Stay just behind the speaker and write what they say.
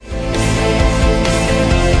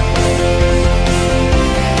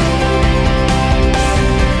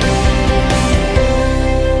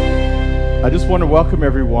I just want to welcome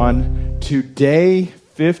everyone to day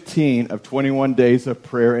 15 of 21 days of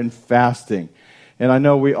prayer and fasting. And I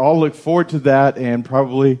know we all look forward to that and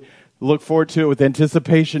probably look forward to it with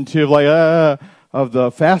anticipation too, of the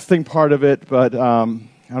fasting part of it. But I don't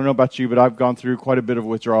know about you, but I've gone through quite a bit of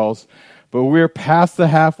withdrawals. But we're past the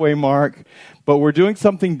halfway mark. But we're doing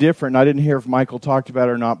something different. I didn't hear if Michael talked about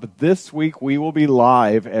it or not, but this week we will be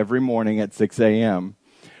live every morning at 6 a.m.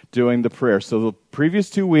 doing the prayer. So the previous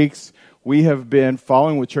 2 weeks, we have been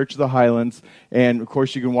following with Church of the Highlands, and of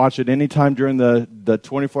course you can watch it anytime during the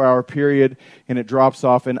 24-hour period, and it drops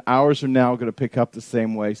off, and ours are now going to pick up the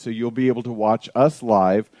same way, so you'll be able to watch us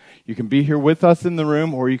live. You can be here with us in the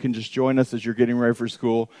room, or you can just join us as you're getting ready for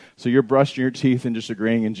school, so you're brushing your teeth and just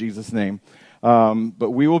agreeing in Jesus' name.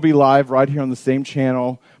 But we will be live right here on the same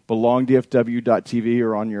channel, belongdfw.tv,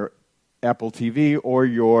 or on your Apple TV,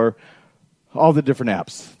 or all the different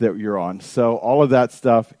apps that you're on. So all of that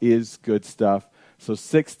stuff is good stuff. So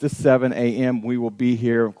 6 to 7 a.m. we will be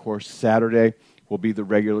here. Of course, Saturday will be the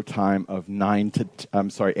regular time of 8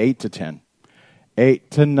 to 10.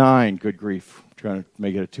 8 to 9, good grief. I'm trying to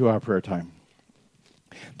make it a 2-hour prayer time.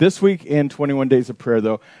 This week in 21 Days of Prayer,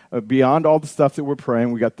 though, beyond all the stuff that we're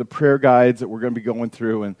praying, we got the prayer guides that we're going to be going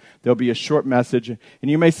through, and there'll be a short message. And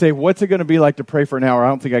you may say, what's it going to be like to pray for an hour? I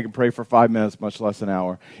don't think I can pray for 5 minutes, much less an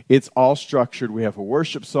hour. It's all structured. We have a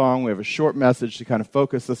worship song. We have a short message to kind of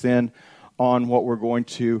focus us in on what we're going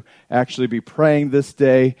to actually be praying this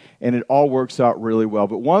day, and it all works out really well.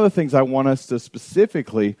 But one of the things I want us to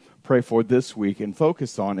specifically pray for this week and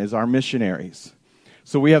focus on is our missionaries.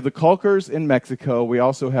 So we have the Culkers in Mexico. We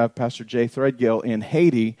also have Pastor Jay Threadgill in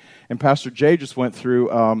Haiti. And Pastor Jay just went through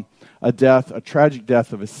a tragic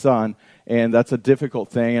death of his son. And that's a difficult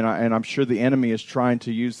thing. And I'm sure the enemy is trying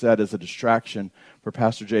to use that as a distraction for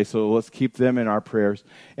Pastor Jay. So let's keep them in our prayers.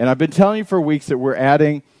 And I've been telling you for weeks that we're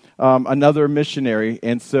adding another missionary.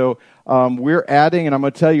 And so we're adding, and I'm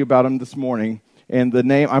going to tell you about him this morning. And the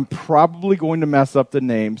name, I'm probably going to mess up the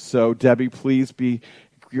name. So Debbie, please be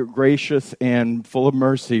gracious and full of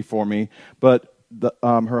mercy for me. But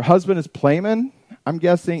her husband is Playman, I'm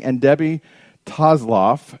guessing, and Debbie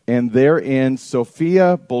Tozlov, and they're in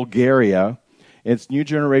Sofia, Bulgaria. It's New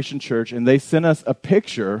Generation Church, and they sent us a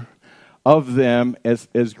picture of them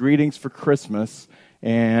as greetings for Christmas,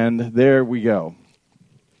 and there we go.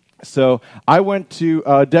 So I went to,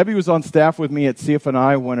 Debbie was on staff with me at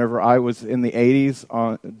CFNI whenever I was in the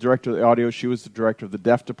 80s, director of the audio. She was the director of the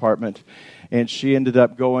deaf department, and she ended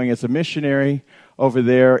up going as a missionary over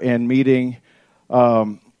there and meeting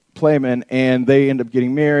Playman, and they ended up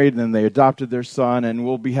getting married, and then they adopted their son, and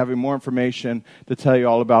we'll be having more information to tell you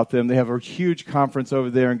all about them. They have a huge conference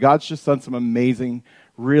over there, and God's just done some amazing,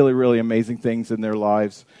 really, really amazing things in their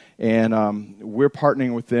lives. And we're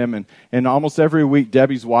partnering with them. And almost every week,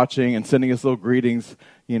 Debbie's watching and sending us little greetings,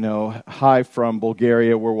 hi from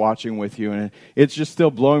Bulgaria, we're watching with you. And it's just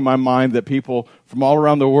still blowing my mind that people from all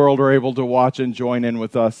around the world are able to watch and join in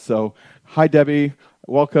with us. So, hi, Debbie.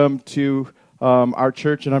 Welcome to our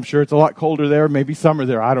church. And I'm sure it's a lot colder there. Maybe summer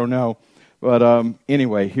there. I don't know. But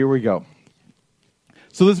anyway, here we go.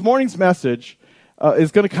 So this morning's message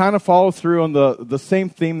is going to kind of follow through on the same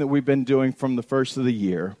theme that we've been doing from the first of the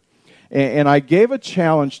year. And I gave a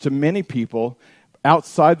challenge to many people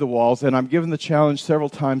outside the walls, and I'm giving the challenge several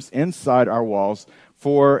times inside our walls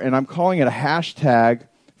and I'm calling it a hashtag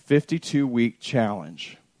 52-week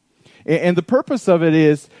challenge. And the purpose of it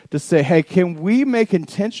is to say, hey, can we make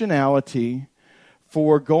intentionality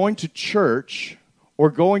for going to church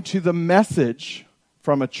or going to the message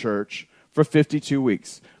from a church for 52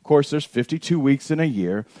 weeks? Of course, there's 52 weeks in a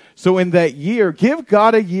year. So in that year, give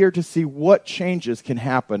God a year to see what changes can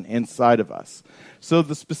happen inside of us. So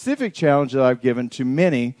the specific challenge that I've given to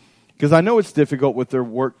many, because I know it's difficult with their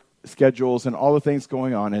work schedules and all the things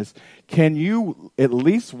going on, is can you at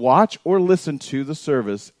least watch or listen to the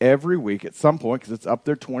service every week at some point, because it's up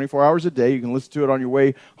there 24 hours a day. You can listen to it on your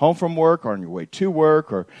way home from work or on your way to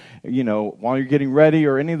work or, while you're getting ready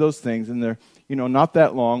or any of those things. And they're, not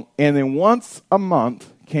that long. And then once a month,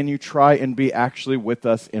 can you try and be actually with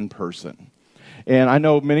us in person? And I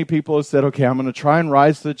know many people have said, okay, I'm going to try and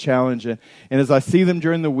rise to the challenge. And as I see them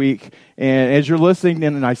during the week, and as you're listening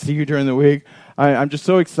in and I see you during the week, I'm just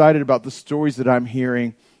so excited about the stories that I'm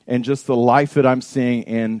hearing and just the life that I'm seeing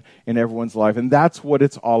in everyone's life. And that's what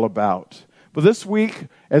it's all about. But this week,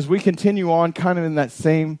 as we continue on kind of in that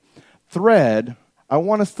same thread, I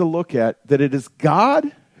want us to look at that it is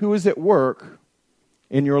God who is at work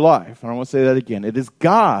in your life. And I want to say that again. It is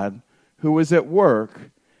God who is at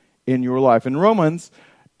work in your life. In Romans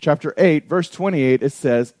chapter 8, verse 28, it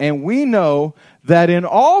says, and we know that in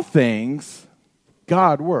all things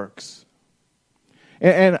God works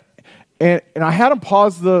And I had him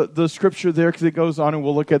pause the scripture there because it goes on, and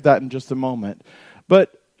we'll look at that in just a moment.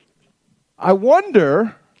 But I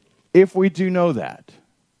wonder if we do know that.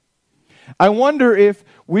 I wonder if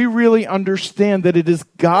we really understand that it is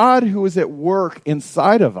God who is at work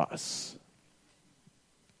inside of us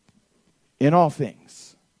in all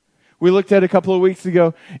things. We looked at a couple of weeks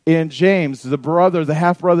ago in James, the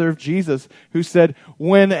half-brother of Jesus, who said,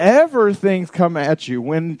 whenever things come at you,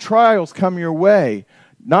 when trials come your way,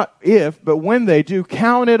 not if, but when they do,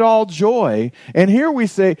 count it all joy. And here we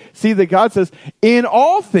see that God says, in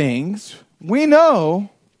all things, we know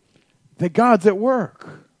that God's at work.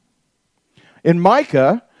 In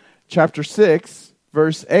Micah chapter 6,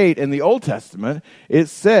 verse 8 in the Old Testament, it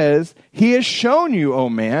says, He has shown you, O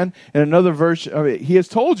man. In another version, He has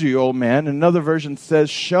told you, O man. In another version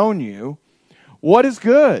says, shown you what is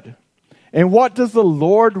good. And what does the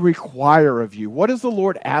Lord require of you? What is the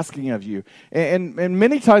Lord asking of you? And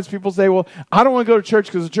many times people say, well, I don't want to go to church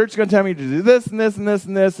because the church is going to tell me to do this and this and this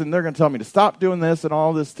and this, and they're going to tell me to stop doing this and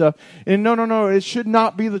all this stuff. And no. It should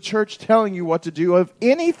not be the church telling you what to do. Of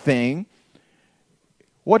anything,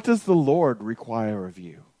 what does the Lord require of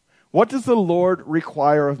you? What does the Lord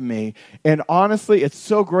require of me? And honestly, it's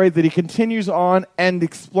so great that He continues on and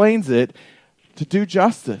explains it to do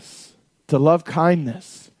justice, to love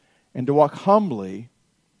kindness, and to walk humbly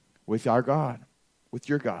with our God, with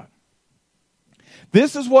your God.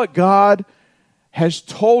 This is what God has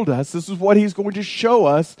told us. This is what He's going to show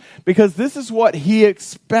us, because this is what He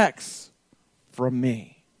expects from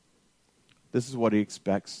me. This is what He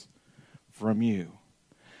expects from you.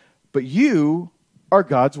 But you are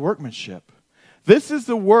God's workmanship. This is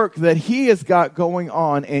the work that He has got going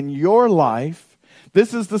on in your life.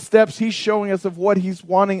 This is the steps He's showing us of what He's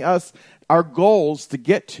wanting us, our goals to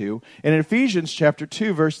get to. And in Ephesians chapter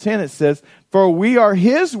 2, verse 10, it says, for we are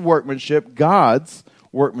His workmanship, God's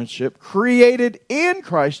workmanship, created in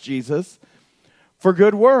Christ Jesus for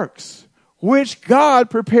good works, which God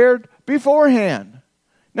prepared beforehand.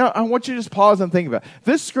 Now, I want you to just pause and think about it.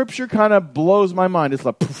 This scripture kind of blows my mind. It's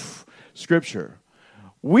like, poof, scripture.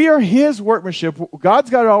 We are His workmanship. God's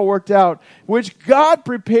got it all worked out, which God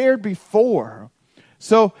prepared before.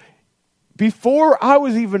 So, before I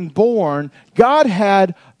was even born, God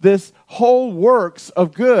had this whole works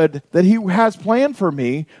of good that He has planned for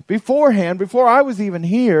me beforehand. Before I was even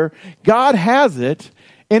here, God has it,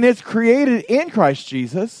 and it's created in Christ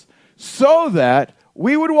Jesus so that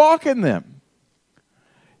we would walk in them.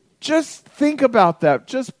 Just think about that.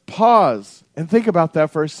 Just pause and think about that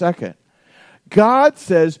for a second. God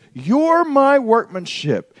says, you're my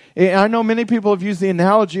workmanship. And I know many people have used the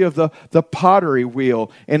analogy of the pottery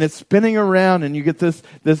wheel, and it's spinning around, and you get this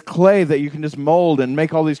clay that you can just mold and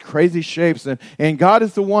make all these crazy shapes. And God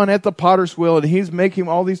is the one at the potter's wheel, and He's making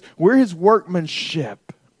all these. We're His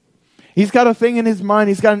workmanship. He's got a thing in His mind.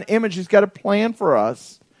 He's got an image. He's got a plan for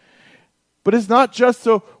us. But it's not just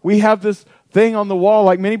so we have this thing on the wall,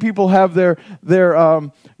 like many people have their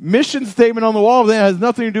mission statement on the wall that has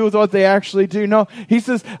nothing to do with what they actually do. No, He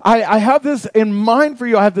says, I have this in mind for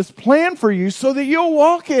you. I have this plan for you so that you'll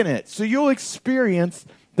walk in it, so you'll experience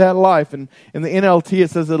that life. And in the NLT, it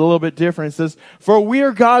says it a little bit different. It says, for we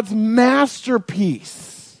are God's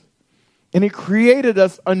masterpiece, and He created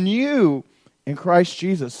us anew in Christ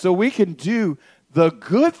Jesus so we can do the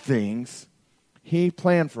good things He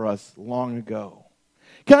planned for us long ago.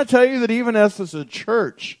 Can I tell you that even as a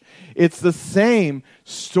church, it's the same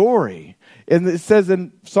story. And it says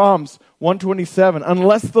in Psalms 127,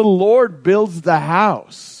 unless the Lord builds the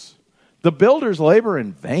house, the builders labor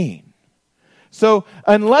in vain. So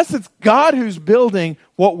unless it's God who's building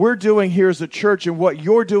what we're doing here as a church and what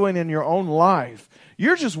you're doing in your own life,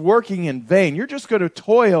 you're just working in vain. You're just going to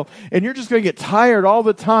toil, and you're just going to get tired all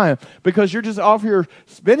the time because you're just off here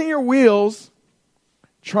spinning your wheels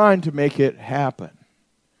trying to make it happen.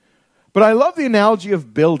 But I love the analogy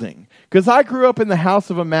of building, because I grew up in the house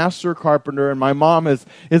of a master carpenter, and my mom is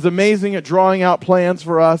amazing at drawing out plans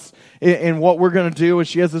for us in what we're going to do, and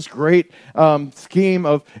she has this great scheme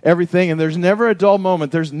of everything, and there's never a dull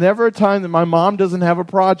moment. There's never a time that my mom doesn't have a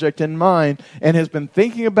project in mind and has been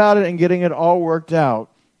thinking about it and getting it all worked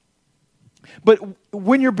out. But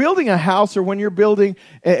when you're building a house or when you're building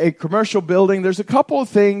a commercial building, there's a couple of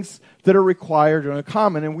things that are required and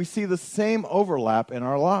common, and we see the same overlap in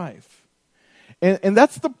our life. And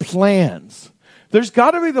that's the plans. There's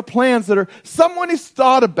got to be the plans that are, someone has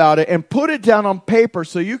thought about it and put it down on paper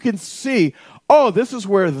so you can see oh, this is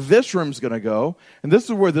where this room's going to go, and this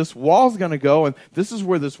is where this wall's going to go, and this is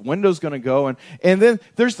where this window's going to go, and then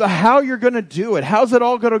there's the how you're going to do it. How's it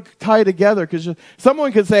all going to tie together? Because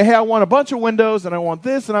someone could say, hey, I want a bunch of windows, and I want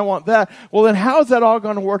this, and I want that. Well, then how's that all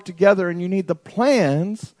going to work together? And you need the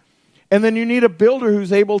plans, and then you need a builder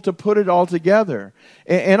who's able to put it all together.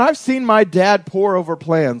 And I've seen my dad pore over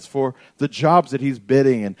plans for the jobs that he's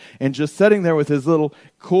bidding, and just sitting there with his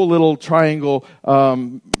cool little triangle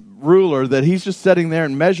ruler that he's just sitting there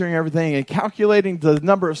and measuring everything and calculating the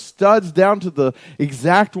number of studs down to the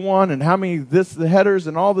exact one and how many the headers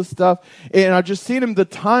and all this stuff. And I've just seen him the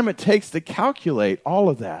time it takes to calculate all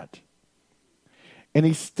of that. And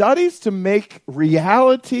he studies to make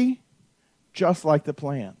reality just like the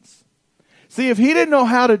plans. See, if he didn't know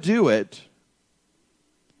how to do it,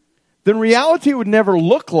 then reality would never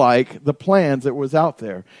look like the plans that was out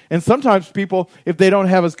there. And sometimes people, if they don't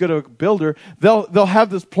have as good a builder, they'll have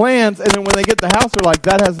these plans, and then when they get the house, they're like,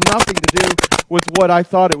 that has nothing to do with what I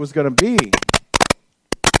thought it was going to be.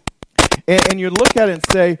 And you look at it and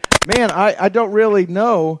say, man, I don't really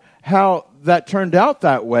know how that turned out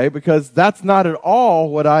that way, because that's not at all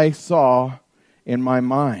what I saw in my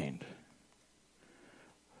mind.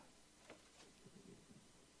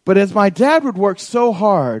 But as my dad would work so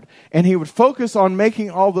hard, and he would focus on making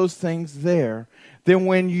all those things there, then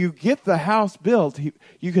when you get the house built,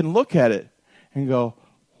 you can look at it and go,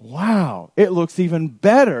 wow, it looks even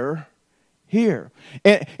better here.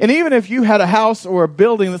 And even if you had a house or a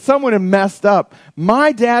building that someone had messed up,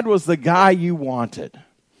 my dad was the guy you wanted,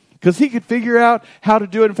 because he could figure out how to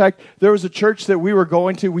do it. In fact, there was a church that we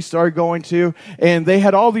started going to, and they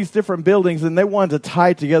had all these different buildings, and they wanted to tie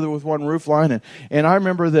it together with one roof line. And I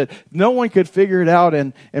remember that no one could figure it out,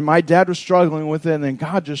 and my dad was struggling with it, and then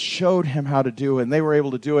God just showed him how to do it, and they were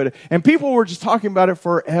able to do it. And people were just talking about it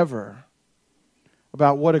forever,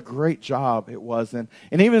 about what a great job it was. And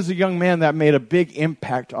even as a young man, that made a big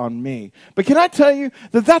impact on me. But can I tell you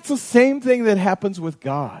that that's the same thing that happens with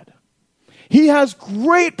God? He has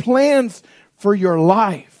great plans for your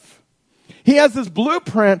life. He has this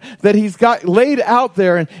blueprint that he's got laid out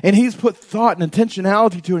there, and he's put thought and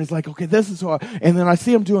intentionality to it. He's like, okay, this is what, and then I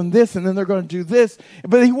see them doing this, and then they're going to do this.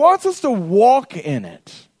 But he wants us to walk in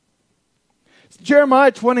it.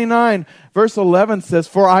 Jeremiah 29, verse 11 says,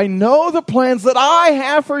 for I know the plans that I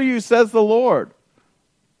have for you, says the Lord.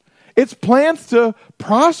 It's plans to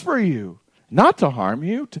prosper you, not to harm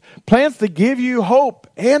you. Plans to give you hope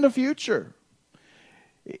and a future.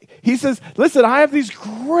 He says, listen, I have these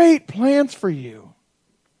great plans for you.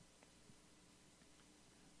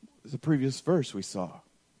 The previous verse we saw,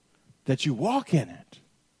 that you walk in it.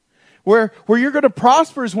 Where you're going to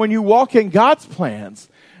prosper is when you walk in God's plans.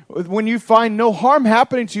 When you find no harm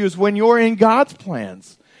happening to you is when you're in God's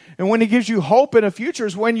plans. And when He gives you hope and a future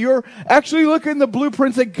is when you're actually looking at the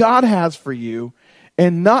blueprints that God has for you,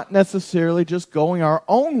 and not necessarily just going our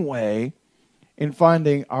own way in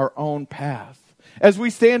finding our own path. As we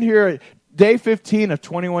stand here at day 15 of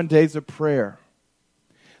 21 days of prayer,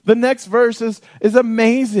 the next verse is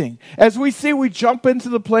amazing. As we see, we jump into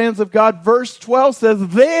the plans of God. Verse 12 says,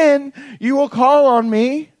 then you will call on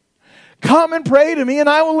me, come and pray to me, and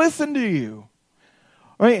I will listen to you.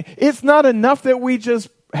 I mean, it's not enough that we just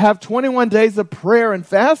have 21 days of prayer and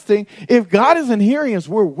fasting. If God isn't hearing us,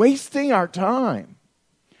 we're wasting our time.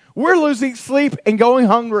 We're losing sleep and going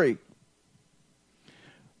hungry.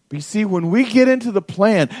 But you see, when we get into the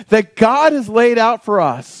plan that God has laid out for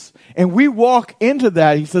us, and we walk into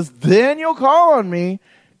that, He says, then you'll call on me,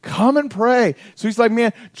 come and pray. So He's like,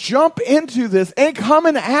 man, jump into this and come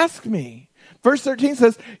and ask me. Verse 13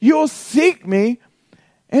 says, you'll seek me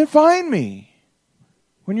and find me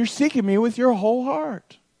when you're seeking me with your whole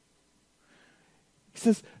heart. He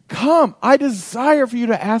says, come, I desire for you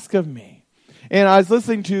to ask of me. And I was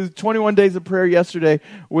listening to 21 Days of Prayer yesterday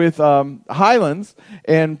with Highlands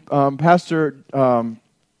and Pastor,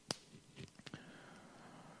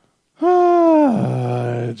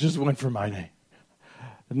 just went for my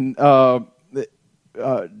name.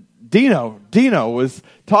 Dino was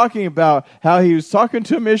talking about how he was talking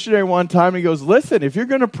to a missionary one time, and he goes, listen, if you're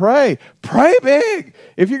going to pray, pray big.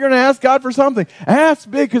 If you're going to ask God for something, ask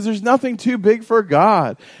big, because there's nothing too big for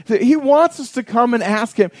God. He wants us to come and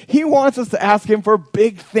ask Him. He wants us to ask Him for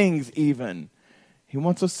big things even. He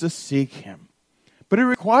wants us to seek Him. But it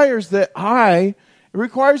requires that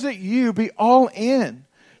you be all in.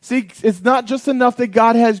 See, it's not just enough that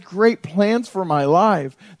God has great plans for my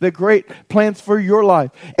life, that great plans for your life,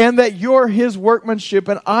 and that you're His workmanship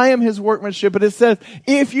and I am His workmanship. But it says,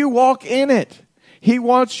 if you walk in it, He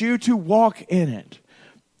wants you to walk in it.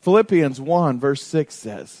 Philippians 1 verse 6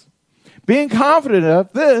 says, being confident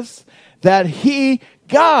of this, that He,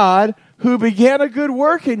 God, who began a good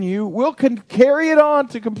work in you, will carry it on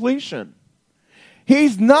to completion.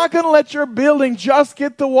 He's not going to let your building just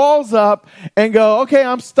get the walls up and go, okay,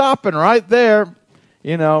 I'm stopping right there.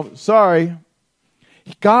 Sorry.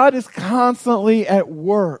 God is constantly at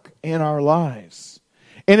work in our lives.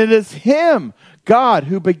 And it is Him, God,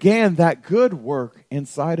 who began that good work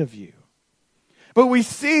inside of you. But we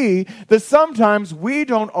see that sometimes we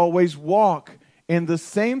don't always walk in the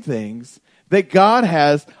same things that God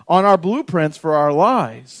has on our blueprints for our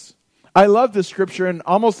lives. I love this scripture, and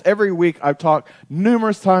almost every week I've talked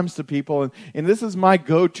numerous times to people, and this is my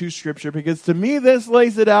go-to scripture because to me this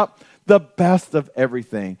lays it out the best of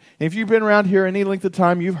everything. And if you've been around here any length of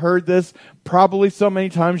time, you've heard this probably so many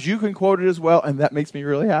times, you can quote it as well, and that makes me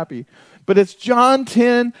really happy. But it's John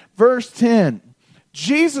 10, verse 10.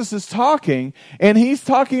 Jesus is talking, and He's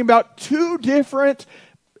talking about two different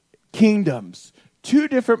kingdoms, two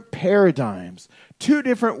different paradigms, two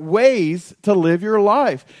different ways to live your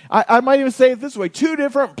life. I might even say it this way, two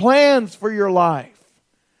different plans for your life.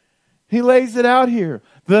 He lays it out here.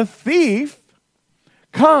 The thief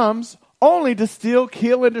comes only to steal,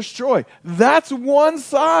 kill, and destroy. That's one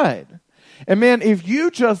side. And man, if you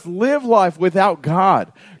just live life without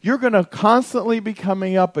God, you're going to constantly be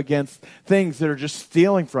coming up against things that are just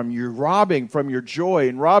stealing from you, robbing from your joy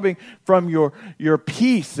and robbing from your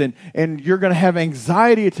peace. And you're going to have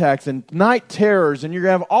anxiety attacks and night terrors. And you're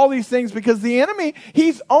going to have all these things because the enemy,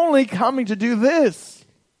 he's only coming to do this.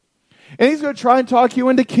 And he's going to try and talk you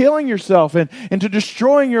into killing yourself and to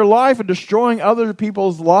destroying your life and destroying other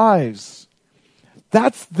people's lives.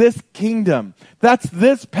 That's this kingdom. That's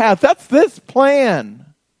this path. That's this plan.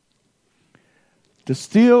 To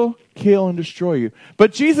steal, kill, and destroy you.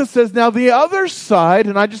 But Jesus says, now the other side,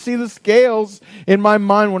 and I just see the scales in my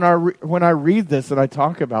mind when I read this and I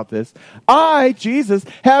talk about this. I, Jesus,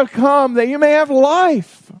 have come that you may have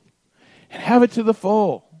life and have it to the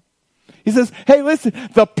full. He says, hey, listen,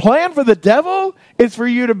 the plan for the devil is for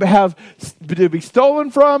you to be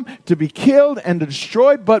stolen from, to be killed, and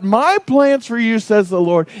destroyed. But my plans for you, says the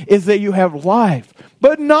Lord, is that you have life.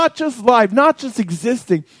 But not just life, not just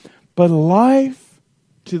existing, but life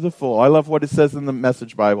to the full. I love what it says in the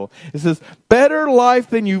Message Bible. It says, better life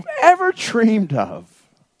than you've ever dreamed of.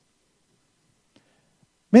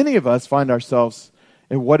 Many of us find ourselves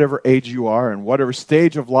in whatever age you are and whatever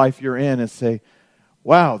stage of life you're in and say,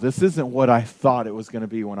 wow, this isn't what I thought it was going to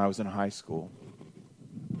be when I was in high school.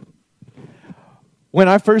 When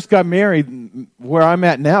I first got married, where I'm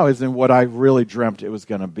at now isn't what I really dreamt it was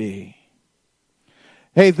going to be.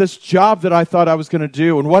 Hey, this job that I thought I was going to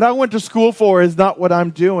do and what I went to school for is not what I'm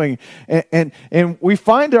doing. And we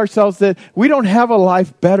find ourselves that we don't have a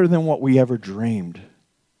life better than what we ever dreamed.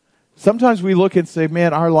 Sometimes we look and say,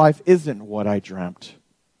 man, our life isn't what I dreamt.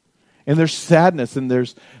 And there's sadness and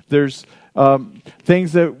there's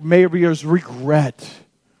things that maybe there's regret.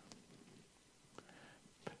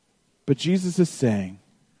 But Jesus is saying,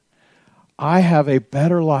 I have a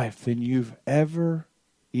better life than you've ever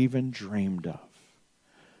even dreamed of.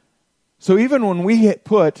 So even when we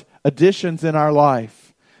put additions in our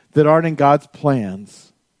life that aren't in God's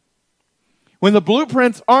plans, when the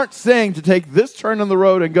blueprints aren't saying to take this turn on the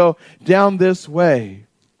road and go down this way,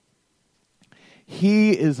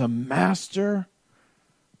 He is a master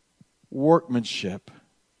workmanship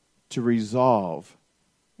to resolve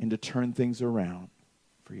and to turn things around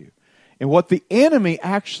for you. And what the enemy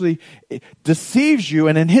actually deceives you,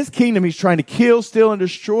 and in his kingdom he's trying to kill, steal, and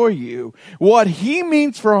destroy you. What he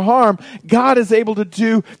means for harm, God is able to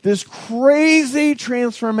do this crazy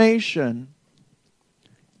transformation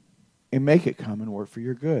and make it come and work for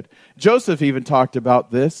your good. Joseph even talked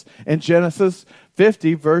about this in Genesis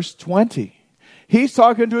 50, verse 20. He's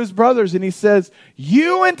talking to his brothers and he says,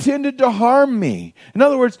 you intended to harm me. In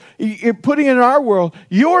other words, putting it in our world,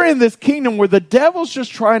 you're in this kingdom where the devil's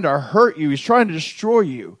just trying to hurt you. He's trying to destroy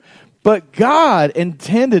you. But God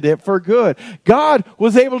intended it for good. God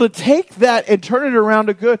was able to take that and turn it around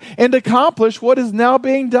to good and accomplish what is now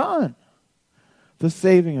being done. The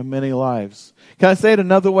saving of many lives. Can I say it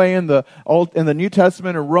another way? In the New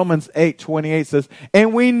Testament, in Romans 8:28 says,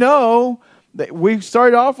 and we know, we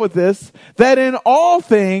started off with this, that in all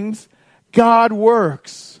things God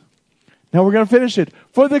works. Now we're going to finish it.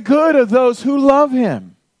 For the good of those who love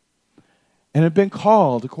Him and have been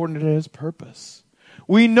called according to His purpose.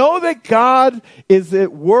 We know that God is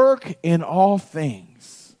at work in all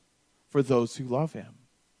things for those who love Him.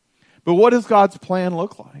 But what does God's plan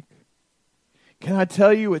look like? Can I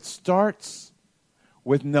tell you, it starts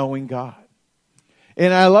with knowing God.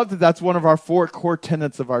 And I love that that's one of our 4 core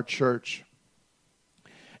tenets of our church.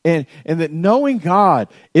 And that knowing God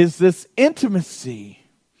is this intimacy,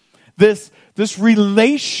 this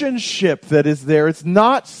relationship that is there. It's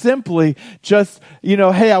not simply just,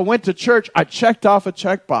 hey, I went to church, I checked off a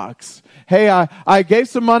checkbox. Hey, I gave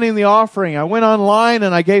some money in the offering. I went online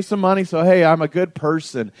and I gave some money, so hey, I'm a good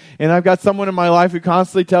person. And I've got someone in my life who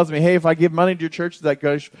constantly tells me, hey, if I give money to your church, that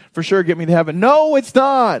goes for sure get me to heaven. No, it's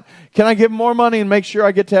not. Can I give more money and make sure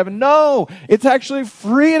I get to heaven? No, it's actually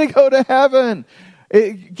free to go to heaven.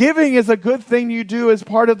 Giving is a good thing you do as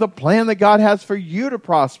part of the plan that God has for you to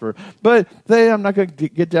prosper. But I'm not going to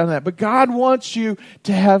get down to that. But God wants you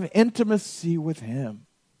to have intimacy with Him.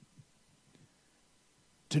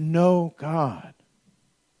 To know God.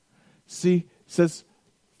 See, it says,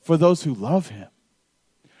 for those who love Him.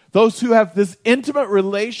 Those who have this intimate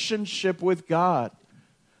relationship with God,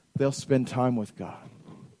 they'll spend time with God.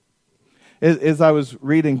 As I was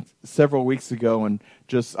reading several weeks ago, and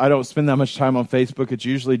I don't spend that much time on Facebook. It's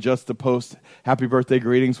usually just to post happy birthday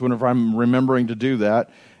greetings whenever I'm remembering to do that.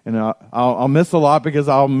 And I'll miss a lot because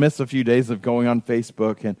I'll miss a few days of going on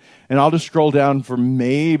Facebook. And I'll just scroll down for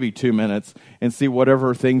maybe 2 minutes and see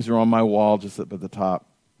whatever things are on my wall just up at the top.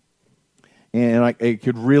 And it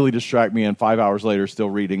could really distract me, and 5 hours later still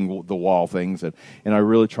reading the wall things. And I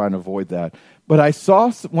really try and avoid that. But I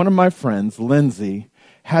saw one of my friends, Lindsay,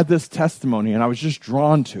 had this testimony, and I was just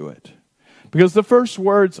drawn to it. Because the first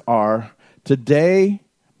words are, today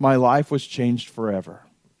my life was changed forever.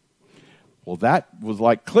 Well, that was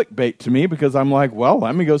like clickbait to me, because I'm like, well,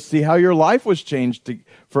 let me go see how your life was changed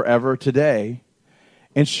forever today.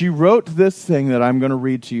 And she wrote this thing that I'm going to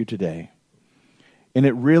read to you today. And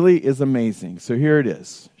it really is amazing. So here it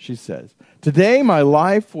is. She says, today my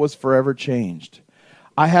life was forever changed.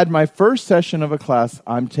 I had my first session of a class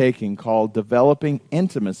I'm taking called Developing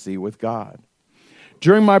Intimacy with God.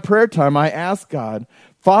 During my prayer time, I asked God,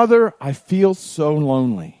 Father, I feel so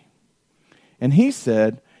lonely. And He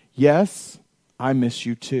said, yes, I miss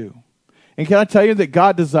you too. And can I tell you that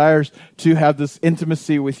God desires to have this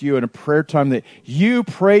intimacy with you in a prayer time that you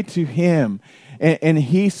pray to Him and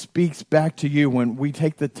He speaks back to you when we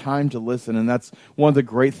take the time to listen. And that's one of the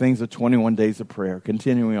great things of 21 Days of Prayer.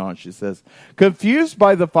 Continuing on, she says, confused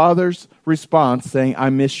by the Father's response saying, I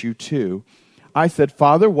miss you too, I said,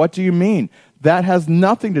 Father, what do you mean? That has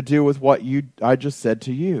nothing to do with what I just said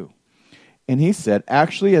to you. And He said,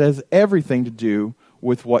 actually, it has everything to do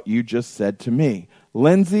with what you just said to me.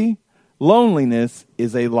 Lindsay, loneliness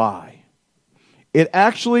is a lie. It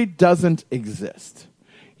actually doesn't exist.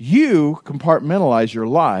 You compartmentalize your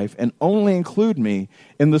life and only include me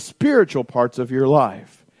in the spiritual parts of your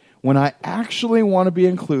life, when I actually want to be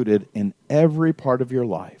included in every part of your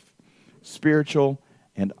life, spiritual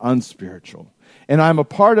and unspiritual. And I'm a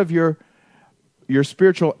part of your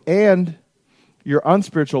spiritual and your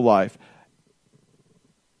unspiritual life.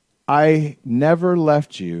 I never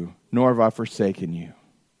left you, nor have I forsaken you.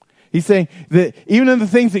 He's saying that even in the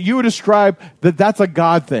things that you would describe, that's a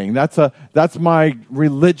God thing. That's my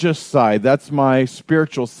religious side. That's my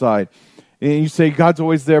spiritual side. And you say God's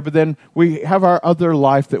always there, but then we have our other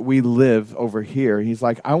life that we live over here. He's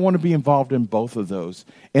like, I want to be involved in both of those.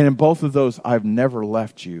 And in both of those, I've never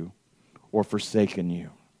left you or forsaken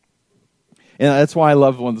you. And that's why I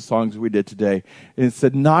love one of the songs we did today. It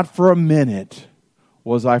said, not for a minute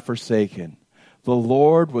was I forsaken. The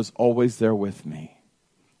Lord was always there with me.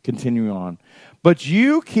 Continuing on. But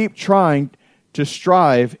you keep trying to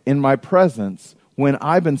strive in my presence when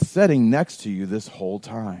I've been sitting next to you this whole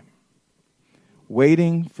time,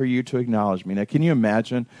 waiting for you to acknowledge me. Now, can you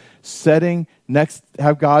imagine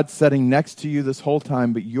have God sitting next to you this whole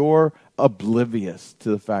time, but you're oblivious to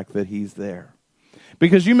the fact that He's there?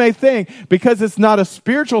 Because you may think, because it's not a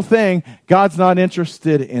spiritual thing, God's not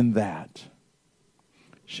interested in that.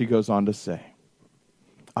 She goes on to say,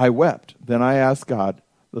 I wept. Then I asked God,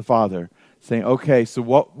 the Father, saying, okay, so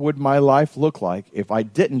what would my life look like if I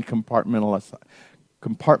didn't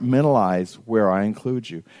compartmentalize where I include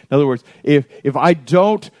you? In other words, if I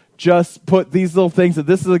don't just put these little things that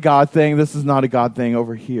this is a God thing, this is not a God thing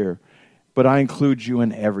over here, but I include you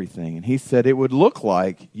in everything. And He said it would look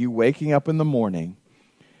like you waking up in the morning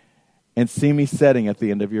and see me sitting at the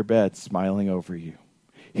end of your bed, smiling over you,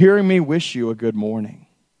 hearing me wish you a good morning.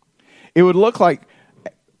 It would look like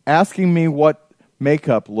asking me what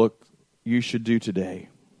makeup look you should do today.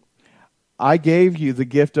 I gave you the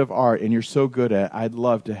gift of art and you're so good at it, I'd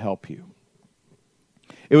love to help you.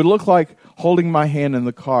 It would look like holding my hand in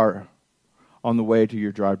the car on the way to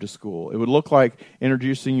your drive to school. It would look like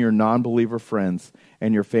introducing your non-believer friends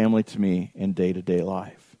and your family to me in day-to-day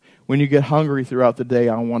life. When you get hungry throughout the day,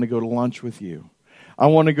 I want to go to lunch with you. I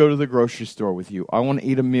want to go to the grocery store with you. I want to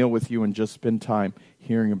eat a meal with you and just spend time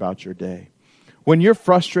hearing about your day. When you're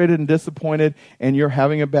frustrated and disappointed and you're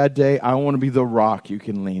having a bad day, I want to be the rock you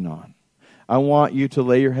can lean on. I want you to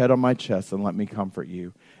lay your head on my chest and let me comfort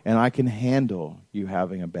you. And I can handle you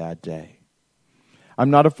having a bad day. I'm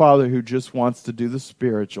not a father who just wants to do the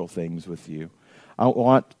spiritual things with you. I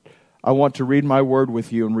want to read my word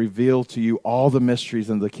with you and reveal to you all the mysteries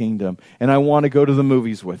in the kingdom. And I want to go to the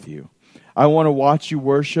movies with you. I want to watch you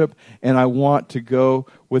worship, and I want to go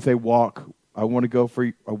with a walk. I want to go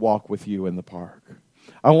for a walk with you in the park.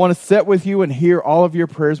 I want to sit with you and hear all of your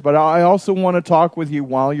prayers, but I also want to talk with you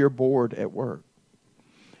while you're bored at work.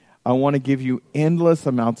 I want to give you endless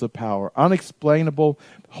amounts of power, unexplainable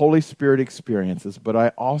Holy Spirit experiences, but I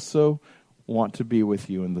also want to be with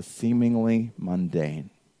you in the seemingly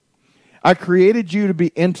mundane. I created you to be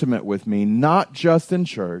intimate with me, not just in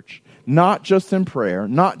church, not just in prayer,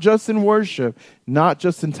 not just in worship, not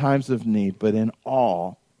just in times of need, but in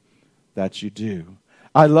all that you do.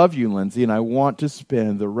 I love you, Lindsay, and I want to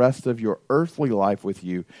spend the rest of your earthly life with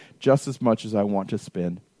you just as much as I want to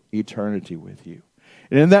spend eternity with you.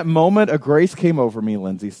 And in that moment, a grace came over me,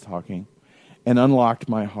 Lindsay's talking, and unlocked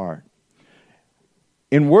my heart.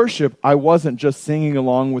 In worship, I wasn't just singing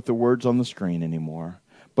along with the words on the screen anymore,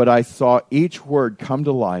 but I saw each word come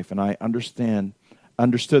to life, and I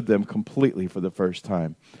understood them completely for the first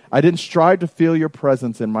time. I didn't strive to feel your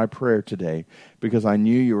presence in my prayer today because I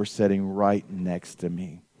knew you were sitting right next to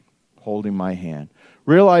me, holding my hand.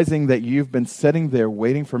 Realizing that you've been sitting there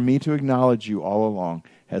waiting for me to acknowledge you all along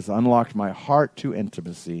has unlocked my heart to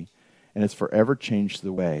intimacy and has forever changed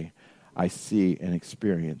the way I see and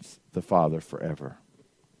experience the Father forever.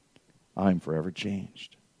 I'm forever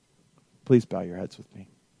changed. Please bow your heads with me.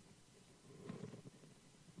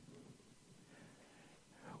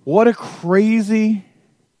 What a crazy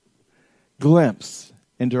glimpse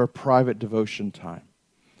into her private devotion time,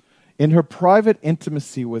 in her private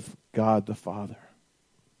intimacy with God the Father.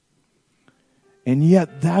 And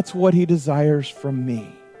yet, that's what he desires from me.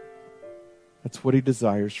 That's what he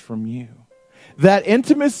desires from you. That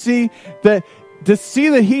intimacy, that to see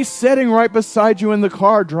that he's sitting right beside you in the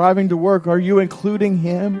car driving to work, are you including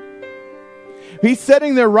him? He's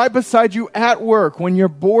sitting there right beside you at work when you're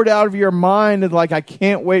bored out of your mind and like, I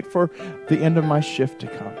can't wait for the end of my shift to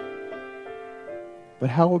come. But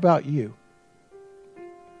how about you?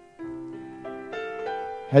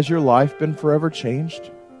 Has your life been forever changed?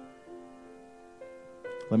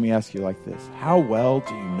 Let me ask you like this. How well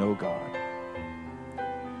do you know God?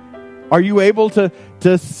 Are you able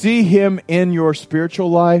to see him in your spiritual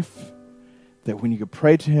life? That when you can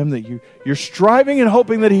pray to him, that you're striving and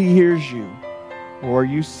hoping that he hears you? Or are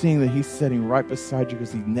you seeing that he's sitting right beside you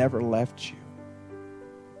because he never left you?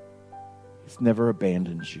 He's never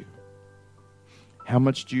abandoned you. How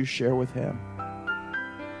much do you share with him?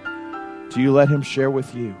 Do you let him share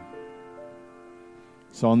with you?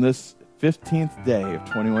 So on this 15th day of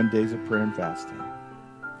 21 days of prayer and fasting,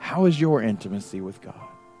 how is your intimacy with God?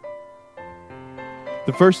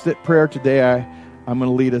 The first prayer today I'm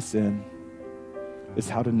going to lead us in is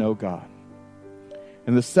how to know God.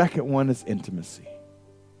 And the second one is intimacy.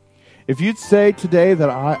 If you'd say today that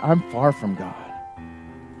I'm far from God,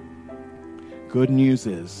 good news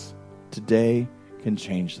is today can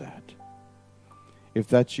change that. If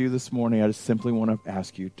that's you this morning, I just simply want to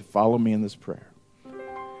ask you to follow me in this prayer.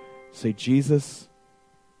 Say, Jesus,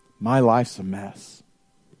 my life's a mess,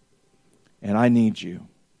 and I need you.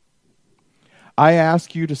 I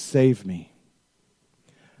ask you to save me.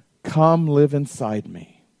 Come live inside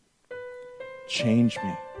me. Change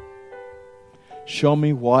me. Show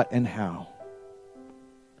me what and how.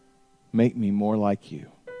 Make me more like you.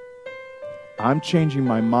 I'm changing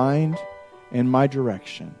my mind and my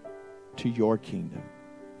direction to your kingdom.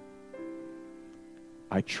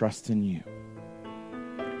 I trust in you.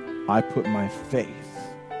 I put my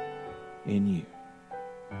faith in you.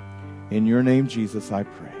 In your name, Jesus, I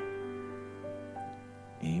pray.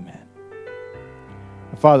 Amen.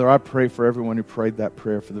 Father, I pray for everyone who prayed that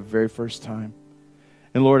prayer for the very first time.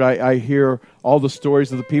 And Lord, I hear all the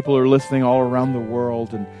stories of the people who are listening all around the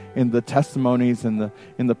world and the testimonies and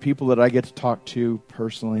the people that I get to talk to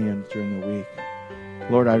personally and during the week.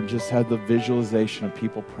 Lord, I've just had the visualization of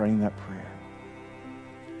people praying that prayer.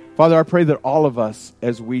 Father, I pray that all of us,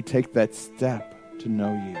 as we take that step to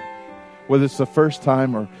know you, whether it's the first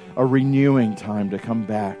time or a renewing time to come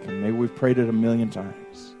back, and maybe we've prayed it 1,000,000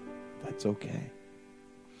 times, that's okay.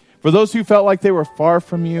 For those who felt like they were far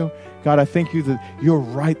from you, God, I thank you that you're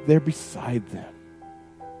right there beside them.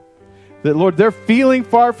 That, Lord, their feeling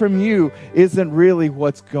far from you isn't really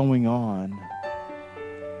what's going on.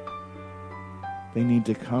 They need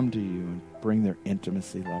to come to you and bring their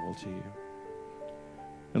intimacy level to you.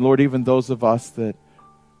 And Lord, even those of us that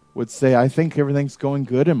would say, I think everything's going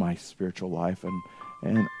good in my spiritual life,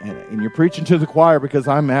 and you're preaching to the choir because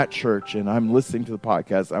I'm at church and I'm listening to the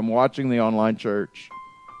podcast, I'm watching the online church.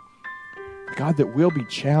 God, that we'll be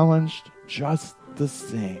challenged just the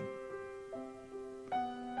same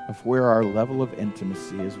of where our level of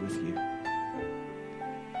intimacy is with you.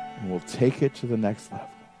 And we'll take it to the next level.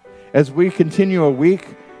 As we continue a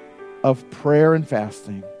week of prayer and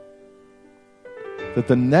fasting, that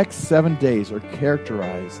the next 7 days are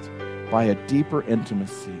characterized by a deeper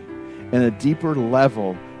intimacy and a deeper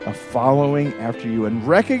level of following after you and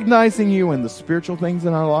recognizing you in the spiritual things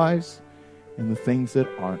in our lives and the things that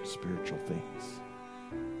aren't spiritual things.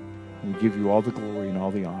 And we give you all the glory and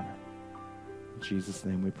all the honor. In Jesus'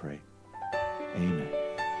 name we pray. Amen.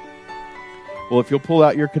 Well, if you'll pull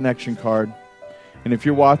out your connection card, and if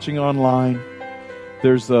you're watching online,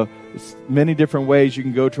 there's many different ways. You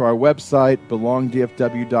can go to our website,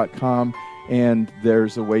 belongdfw.com, and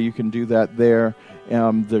there's a way you can do that there.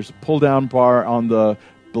 There's a pull-down bar on the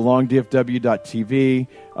belongdfw.tv.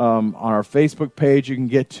 On our Facebook page, you can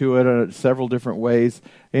get to it several different ways.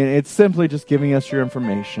 And it's simply just giving us your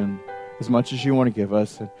information as much as you want to give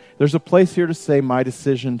us. And there's a place here to say, my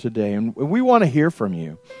decision today. And we want to hear from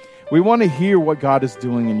you. We want to hear what God is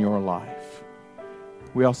doing in your life.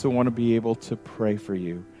 We also want to be able to pray for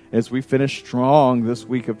you. As we finish strong this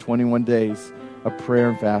week of 21 days of prayer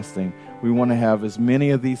and fasting, we want to have as many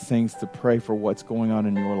of these things to pray for what's going on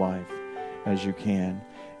in your life as you can.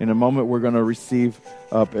 In a moment, we're going to receive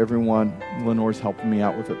up everyone. Lenore's helping me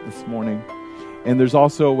out with it this morning. And there's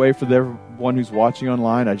also a way for everyone who's watching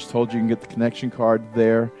online. I just told you can get the connection card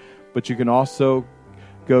there. But you can also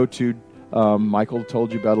go to, Michael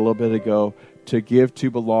told you about a little bit ago, to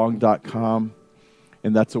givetobelong.com.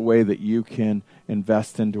 And that's a way that you can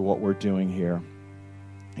invest into what we're doing here.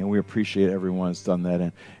 And we appreciate everyone who's done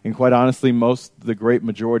that. And quite honestly, the great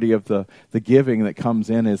majority of the giving that comes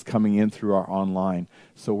in is coming in through our online.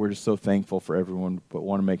 So we're just so thankful for everyone, but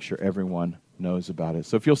want to make sure everyone knows about it.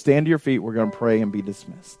 So if you'll stand to your feet, we're going to pray and be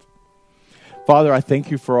dismissed. Father, I thank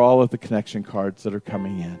you for all of the connection cards that are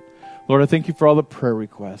coming in. Lord, I thank you for all the prayer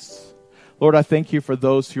requests. Lord, I thank you for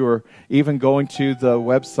those who are even going to the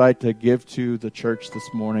website to give to the church this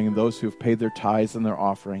morning, and those who have paid their tithes and their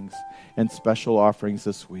offerings and special offerings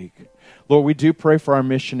this week. Lord, we do pray for our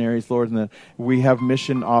missionaries, Lord, and that we have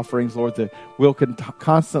mission offerings, Lord, that we'll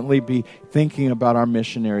constantly be thinking about our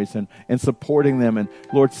missionaries and supporting them, and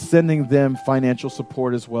Lord, sending them financial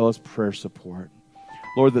support as well as prayer support.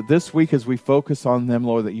 Lord, that this week as we focus on them,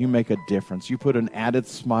 Lord, that you make a difference. You put an added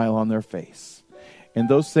smile on their face. And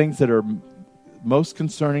those things that are most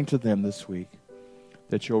concerning to them this week,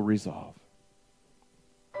 that you'll resolve.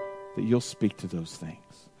 That you'll speak to those things.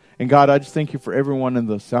 And God, I just thank you for everyone in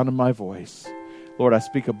the sound of my voice. Lord, I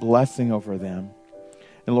speak a blessing over them.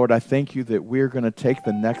 And Lord, I thank you that we're going to take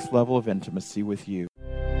the next level of intimacy with you.